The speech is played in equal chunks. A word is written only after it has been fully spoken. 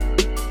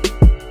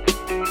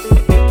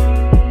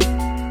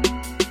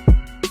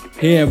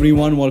Hey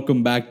everyone,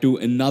 welcome back to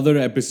another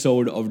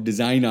episode of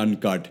Design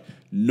Uncut.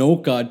 No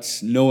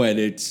cuts, no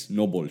edits,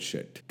 no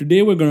bullshit.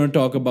 Today we're going to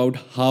talk about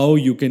how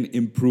you can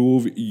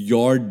improve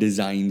your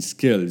design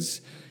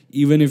skills.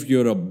 Even if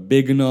you're a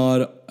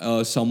beginner,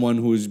 someone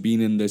who's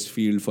been in this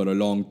field for a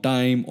long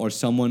time, or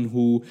someone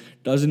who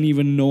doesn't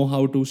even know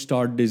how to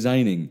start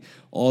designing,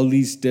 all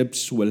these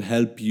tips will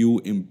help you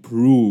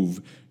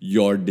improve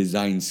your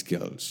design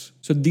skills.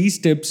 So, these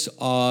tips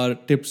are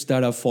tips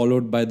that are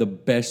followed by the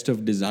best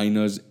of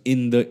designers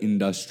in the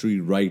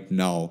industry right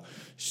now.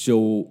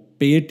 So,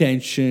 pay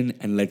attention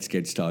and let's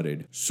get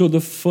started. So, the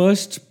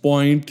first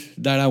point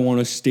that I want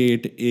to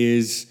state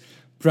is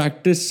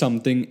practice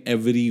something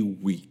every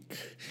week.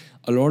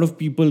 A lot of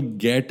people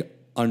get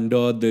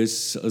under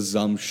this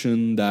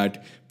assumption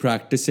that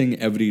practicing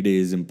every day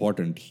is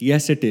important.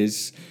 Yes, it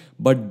is,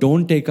 but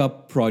don't take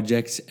up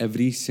projects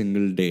every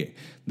single day.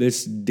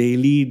 This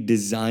daily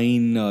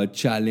design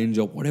challenge,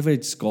 or whatever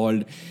it's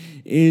called,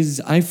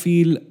 is, I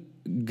feel,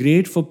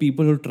 great for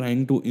people who are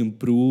trying to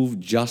improve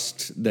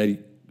just their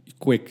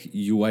quick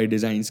UI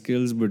design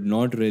skills, but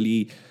not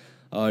really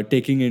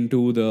taking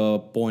into the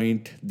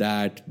point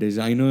that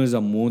designers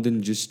are more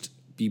than just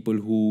people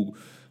who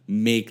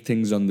make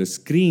things on the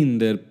screen.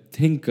 They're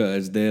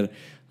thinkers, they're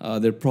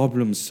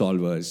problem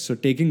solvers. So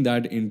taking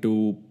that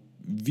into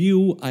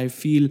view, I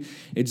feel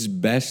it's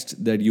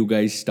best that you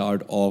guys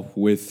start off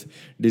with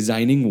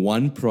designing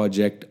one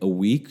project a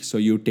week. So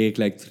you take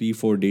like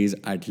 3-4 days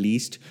at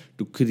least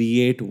to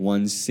create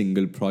one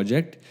single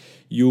project.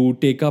 You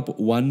take up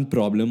one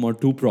problem or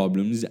two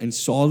problems and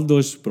solve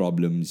those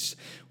problems.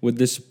 With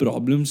this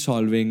problem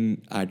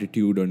solving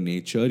attitude or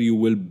nature, you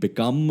will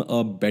become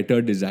a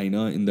better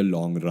designer in the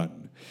long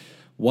run.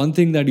 One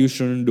thing that you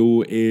shouldn't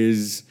do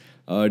is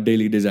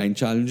daily design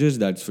challenges,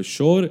 that's for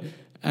sure.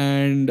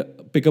 And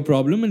pick a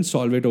problem and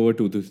solve it over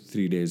 2 to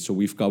 3 days. So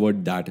we've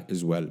covered that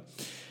as well.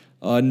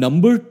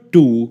 Number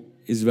two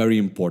is very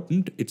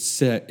important. It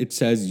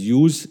says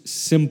use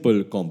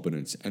simple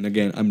components. And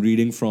again, I'm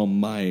reading from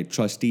my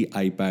trusty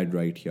iPad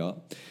right here,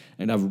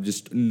 and I've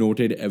just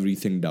noted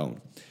everything down.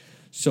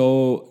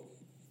 So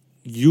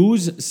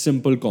use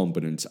simple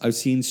components. I've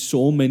seen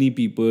so many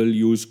people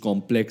use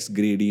complex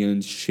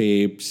gradients,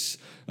 shapes,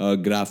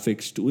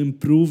 graphics to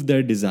improve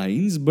their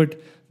designs,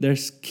 but their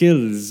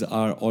skills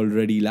are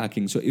already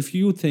lacking. So if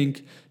you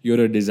think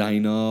you're a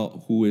designer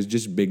who is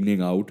just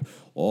beginning out,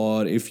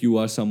 or if you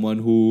are someone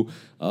who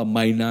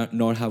might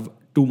not have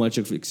too much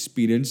of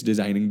experience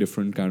designing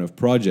different kind of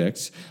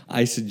projects,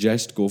 I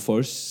suggest go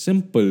for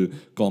simple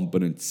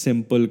components,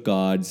 simple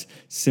cards,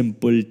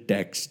 simple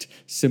text,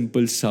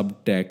 simple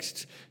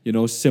subtext,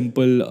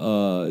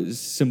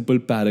 simple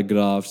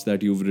paragraphs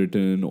that you've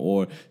written,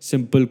 or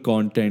simple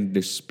content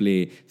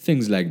display,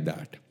 things like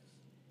that.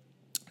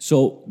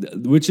 So,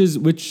 which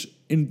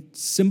in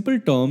simple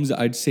terms,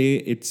 I'd say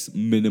it's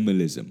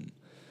minimalism.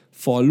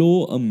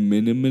 Follow a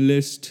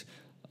minimalist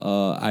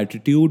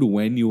attitude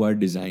when you are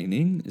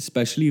designing,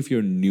 especially if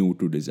you're new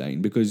to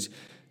design, because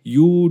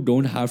you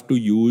don't have to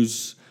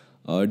use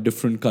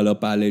different color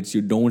palettes.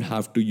 You don't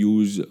have to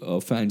use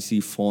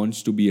fancy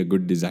fonts to be a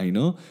good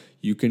designer.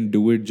 You can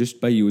do it just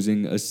by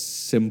using a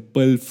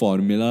simple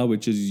formula,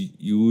 which is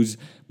use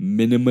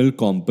minimal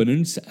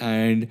components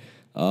and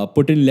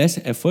put in less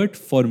effort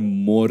for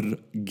more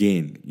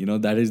gain.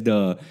 That is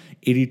the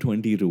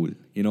 80-20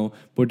 rule.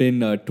 Put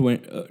in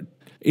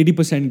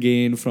 80%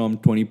 gain from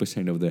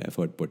 20% of the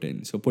effort put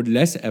in. So put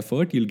less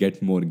effort, you'll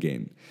get more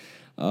gain.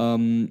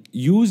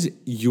 Use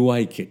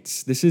UI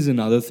kits. This is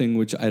another thing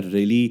which I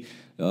really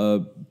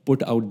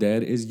put out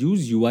there, is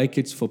use UI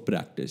kits for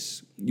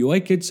practice.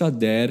 UI kits are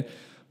there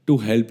to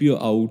help you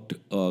out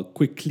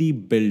quickly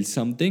build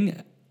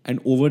something, and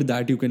over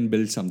that you can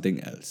build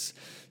something else.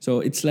 So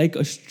it's like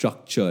a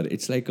structure.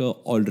 It's like a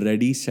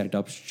already set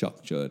up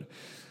structure.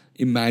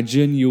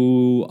 Imagine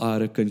you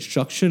are a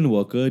construction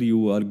worker,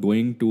 you are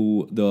going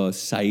to the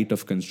site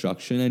of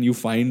construction and you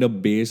find a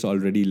base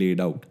already laid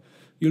out.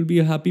 You'll be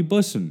a happy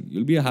person.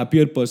 You'll be a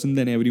happier person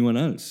than everyone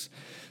else.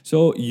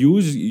 So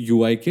use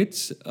UI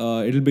kits.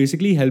 It'll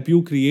basically help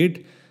you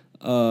create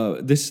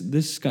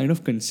this kind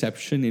of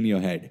conception in your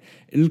head.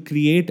 It'll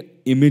create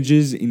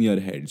images in your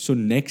head. So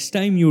next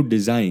time you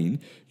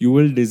design, you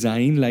will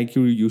design like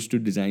you used to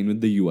design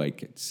with the UI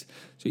kits.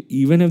 So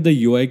even if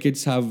the UI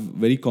kits have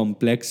very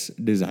complex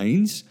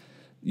designs,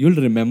 you'll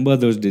remember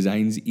those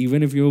designs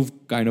even if you've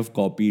kind of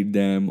copied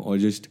them or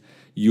just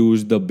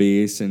used the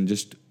base and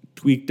just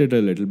tweaked it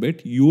a little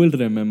bit. You will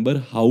remember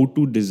how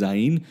to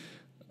design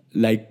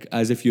like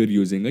as if you're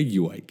using a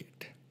UI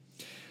kit.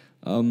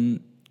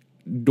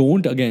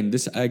 Don't, again,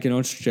 this I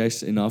cannot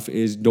stress enough,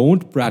 is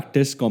don't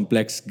practice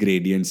complex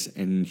gradients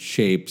and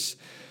shapes.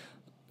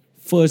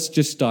 First,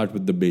 just start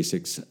with the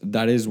basics.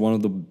 That is one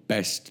of the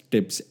best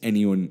tips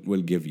anyone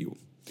will give you.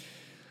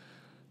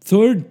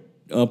 Third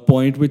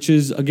point, which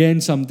is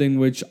again something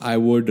which I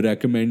would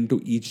recommend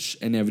to each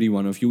and every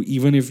one of you,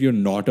 even if you're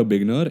not a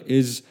beginner,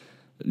 is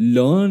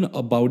learn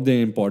about the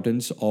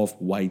importance of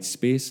white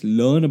space,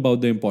 learn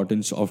about the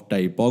importance of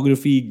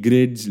typography,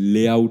 grids,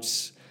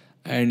 layouts,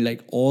 and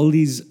like all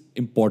these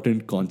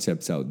important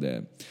concepts out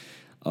there.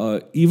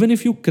 Even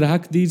if you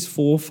crack these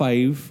 4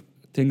 5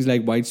 things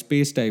like white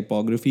space,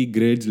 typography,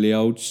 grids,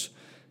 layouts,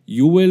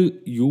 you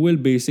will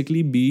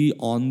basically be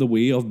on the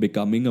way of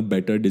becoming a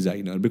better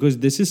designer, because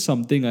this is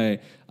something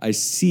I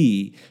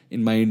see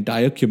in my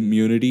entire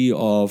community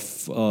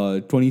of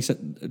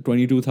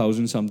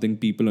 22,000 something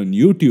people on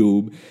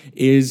YouTube,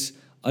 is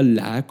a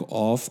lack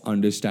of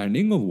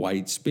understanding of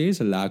white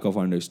space, a lack of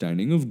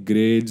understanding of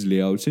grids,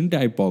 layouts, and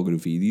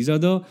typography. These are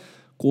the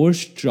core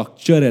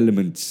structure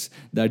elements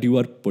that you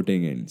are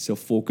putting in. So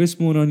focus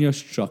more on your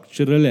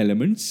structural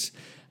elements,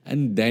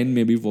 and then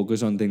maybe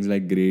focus on things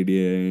like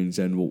gradients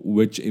and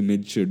which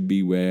image should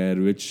be where,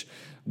 which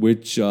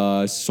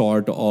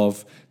sort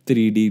of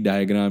 3D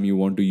diagram you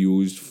want to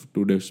use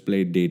to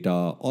display data.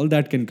 All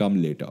that can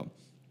come later.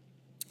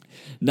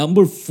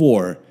 Number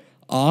 4,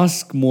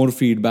 ask more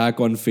feedback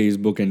on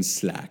Facebook and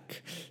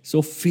Slack.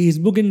 So,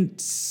 Facebook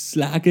and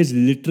Slack is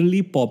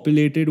literally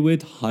populated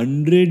with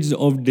hundreds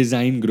of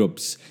design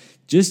groups.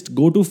 Just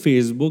go to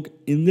Facebook,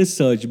 in the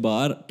search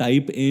bar,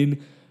 type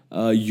in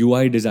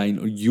UI design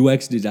or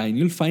UX design.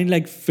 You'll find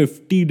like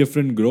 50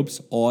 different groups,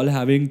 all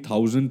having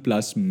 1,000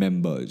 plus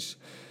members.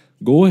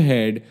 Go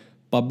ahead,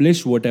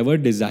 publish whatever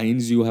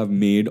designs you have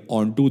made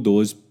onto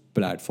those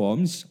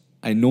platforms.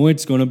 I know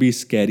it's going to be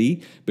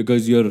scary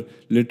because you're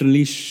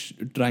literally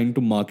trying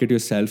to market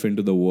yourself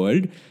into the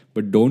world,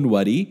 but don't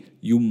worry.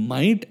 You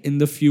might, in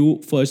the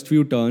first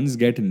few turns,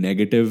 get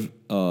negative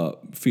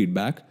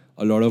feedback,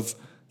 a lot of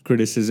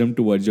criticism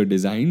towards your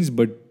designs.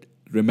 But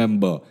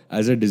remember,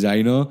 as a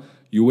designer,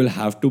 you will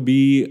have to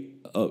be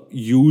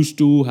used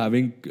to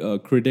having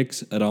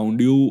critics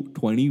around you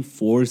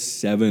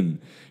 24/7.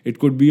 It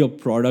could be a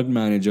product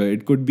manager,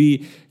 it could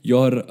be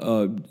your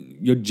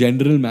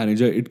general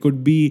manager, it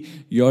could be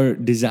your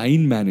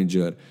design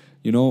manager.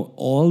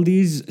 All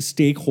these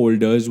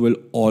stakeholders will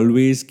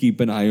always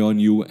keep an eye on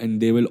you, and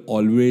they will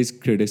always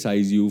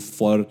criticize you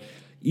for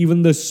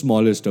even the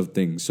smallest of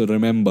things. So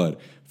remember,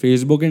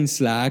 Facebook and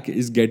Slack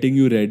is getting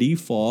you ready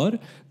for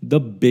the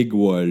big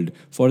world,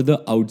 for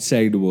the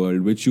outside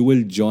world, which you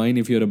will join.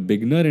 If you're a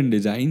beginner in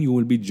design, you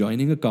will be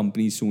joining a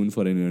company soon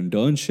for an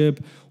internship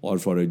or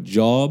for a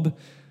job.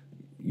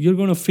 You're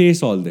going to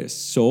face all this.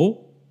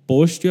 So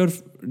post your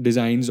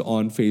designs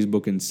on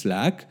Facebook and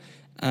Slack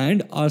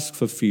and ask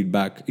for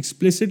feedback.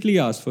 Explicitly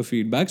ask for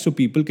feedback so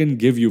people can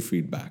give you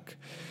feedback.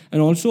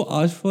 And also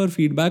ask for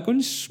feedback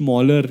on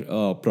smaller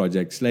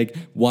projects, like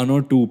 1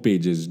 or 2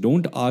 pages.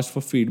 Don't ask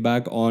for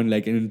feedback on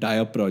like an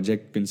entire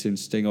project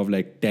consisting of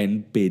like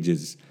 10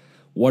 pages.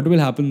 What will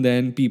happen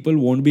then? People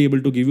won't be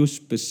able to give you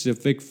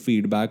specific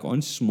feedback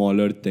on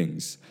smaller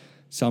things.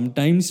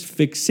 Sometimes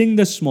fixing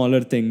the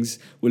smaller things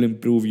will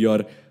improve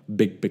your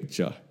big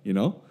picture.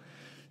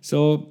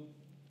 So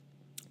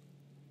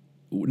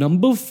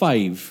number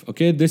 5,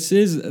 okay, this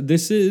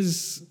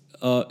is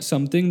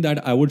something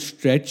that I would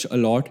stretch a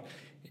lot,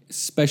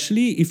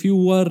 especially if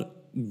you are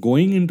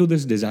going into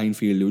this design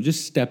field, you're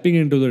just stepping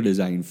into the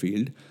design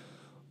field.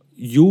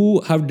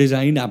 You have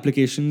designed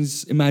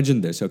applications.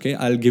 Imagine this, okay?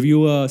 I'll give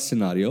you a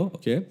scenario,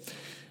 okay?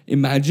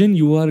 Imagine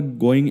you are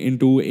going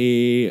into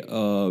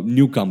a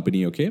new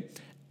company, okay?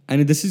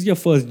 And this is your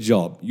first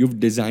job. You've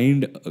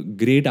designed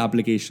great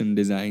application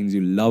designs. You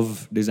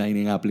love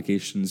designing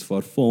applications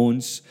for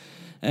phones,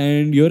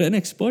 and you're an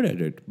expert at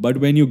it.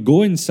 But when you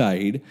go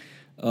inside,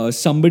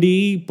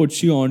 somebody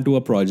puts you onto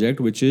a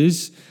project which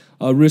is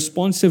a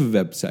responsive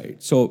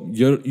website. So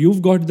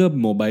you've got the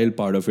mobile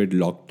part of it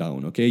locked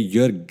down, okay?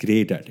 You're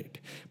great at it.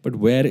 But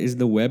where is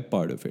the web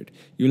part of it?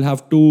 You'll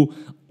have to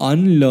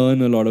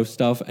unlearn a lot of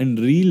stuff and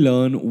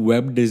relearn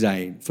web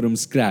design from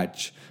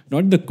scratch.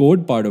 Not the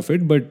code part of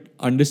it, but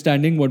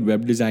understanding what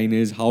web design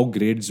is, how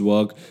grids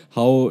work,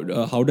 how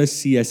does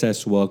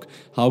CSS work,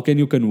 how can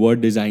you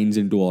convert designs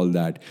into all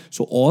that.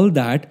 So all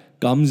that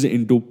comes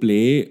into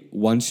play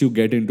once you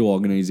get into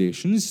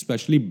organizations,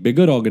 especially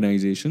bigger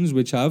organizations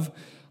which have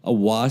a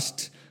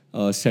vast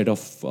set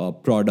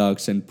of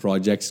products and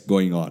projects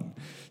going on.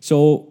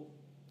 So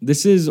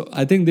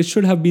I think this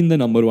should have been the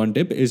number 1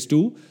 tip, is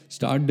to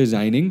start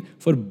designing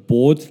for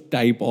both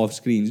type of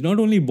screens. Not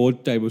only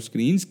both type of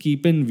screens,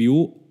 keep in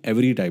view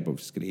every type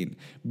of screen,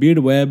 be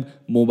it web,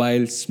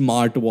 mobile,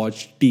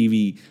 smartwatch,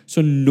 TV.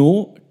 So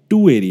know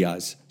 2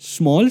 areas,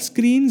 small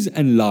screens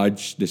and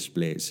large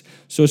displays.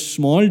 So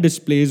small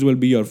displays will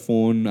be your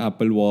phone,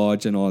 Apple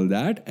Watch and all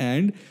that,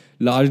 and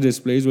large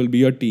displays will be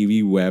your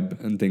TV, web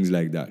and things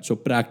like that. So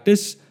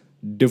practice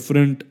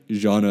different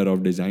genre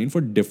of design for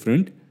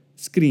different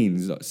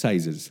screens,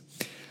 sizes.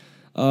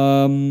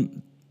 Also,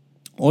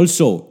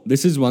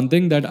 this is one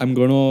thing that I'm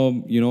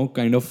gonna,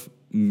 kind of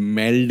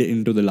meld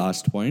into the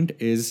last point,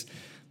 is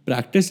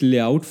practice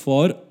layout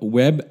for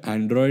web,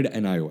 Android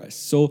and iOS.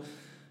 So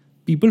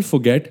people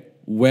forget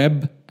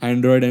web,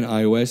 Android and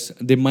iOS,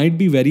 they might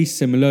be very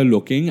similar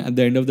looking. At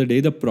the end of the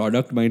day, the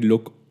product might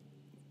look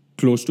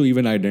close to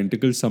even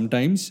identical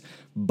sometimes,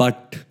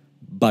 but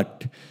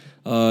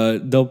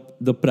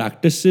the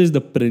practices,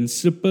 the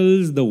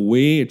principles, the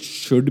way it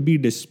should be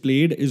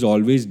displayed is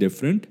always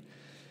different.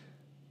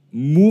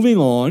 moving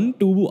on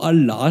to our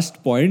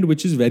last point,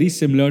 which is very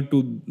similar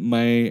to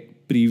my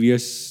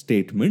previous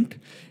statement,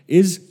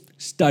 is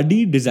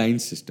study design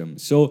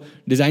systems. So,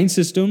 design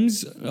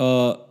systems,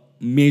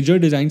 major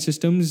design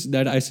systems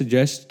that I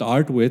suggest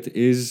start with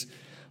is,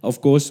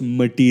 of course,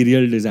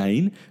 material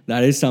design.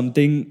 That is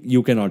something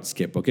you cannot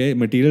skip. Okay,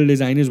 material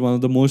design is one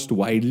of the most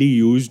widely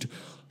used,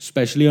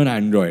 especially on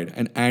Android,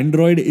 and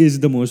Android is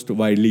the most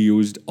widely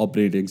used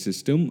operating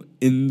system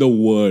in the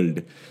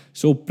world.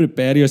 So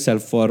prepare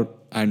yourself for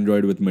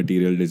Android with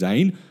material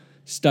design.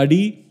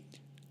 Study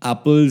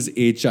Apple's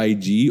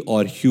HIG,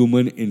 or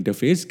Human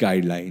Interface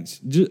Guidelines.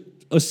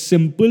 A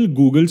simple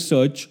Google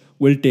search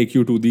will take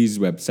you to these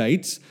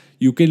websites.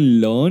 You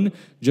can learn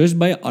just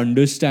by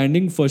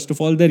understanding, first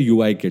of all, their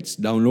UI kits.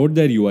 Download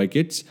their UI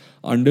kits,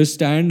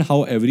 understand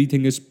how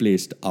everything is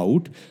placed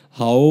out,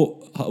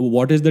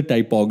 what is the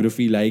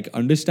typography like,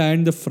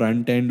 understand the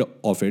front end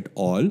of it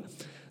all,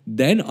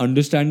 then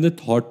understand the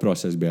thought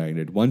process behind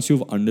it. Once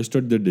you've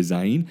understood the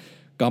design,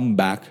 come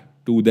back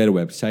to their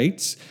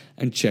websites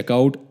and check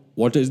out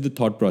what is the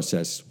thought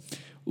process,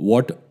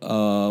 what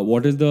are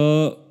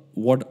the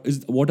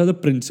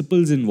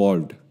principles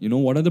involved,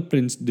 what are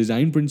the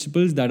design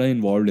principles that are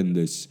involved in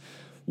this,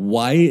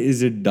 why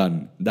is it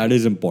done. That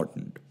is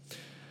important.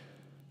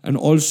 And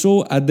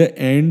also at the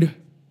end,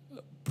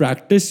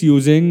 practice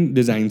using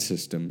design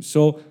systems.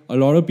 So a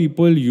lot of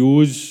people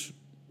use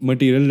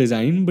material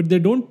design, but they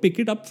don't pick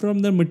it up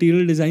from the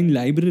material design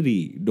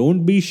library.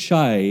 Don't be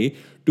shy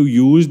to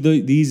use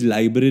these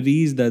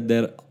libraries that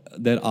there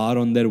are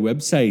on their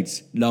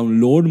websites.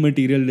 Download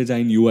material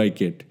design UI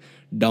kit.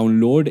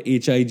 Download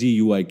HIG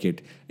UI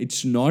kit.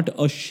 It's not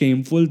a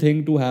shameful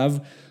thing to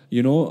have, a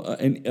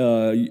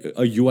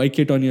UI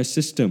kit on your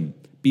system.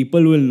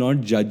 People will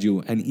not judge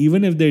you, and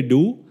even if they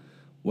do,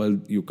 well,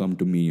 you come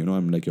to me.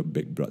 I'm like your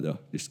big brother.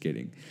 Just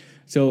kidding.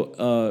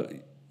 So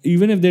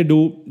even if they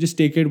do, just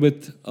take it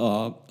with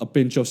a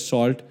pinch of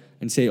salt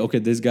and say, okay,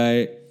 this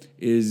guy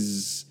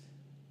is.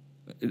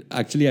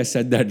 Actually, I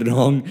said that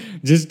wrong.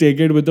 Just take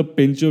it with a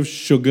pinch of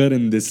sugar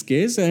in this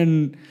case,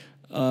 and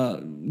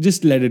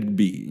just let it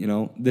be.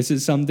 This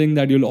is something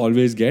that you'll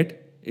always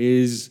get,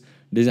 is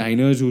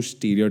designers who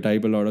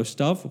stereotype a lot of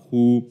stuff,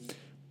 who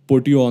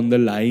put you on the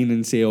line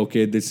and say,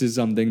 okay, this is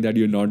something that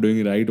you're not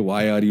doing right.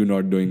 Why are you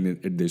not doing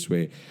it this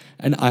way?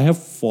 And I have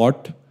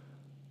fought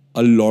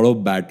a lot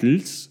of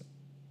battles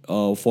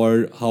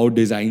for how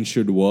design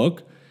should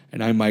work.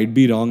 And I might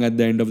be wrong at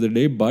the end of the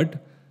day,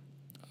 but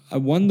I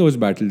won those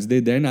battles.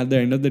 Then at the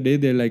end of the day,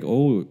 they're like,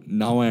 oh,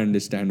 now I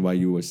understand why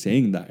you were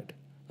saying that.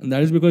 And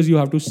that is because you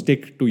have to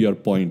stick to your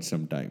point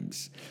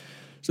sometimes.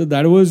 So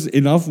that was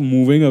enough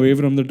moving away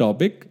from the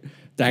topic.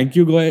 Thank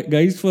you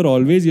guys for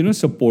always,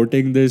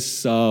 supporting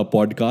this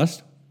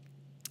podcast.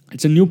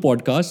 It's a new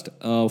podcast.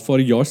 For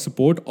your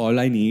support, all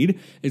I need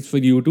is for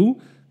you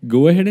to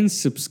go ahead and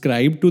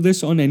subscribe to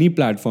this on any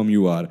platform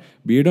you are,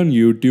 be it on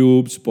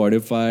YouTube,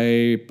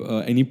 Spotify,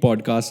 any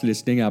podcast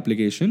listening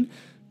application.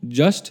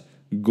 Just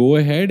go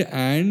ahead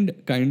and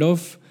kind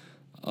of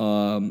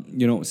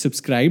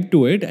subscribe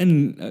to it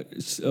and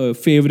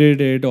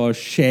favorite it or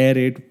share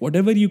it.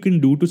 Whatever you can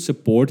do to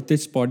support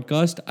this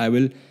podcast, I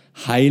will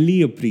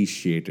highly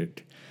appreciate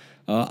it.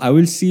 I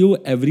will see you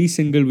every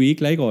single week,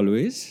 like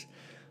always.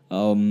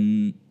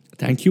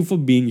 Thank you for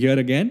being here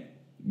again.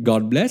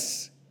 God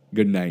bless.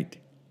 Good night.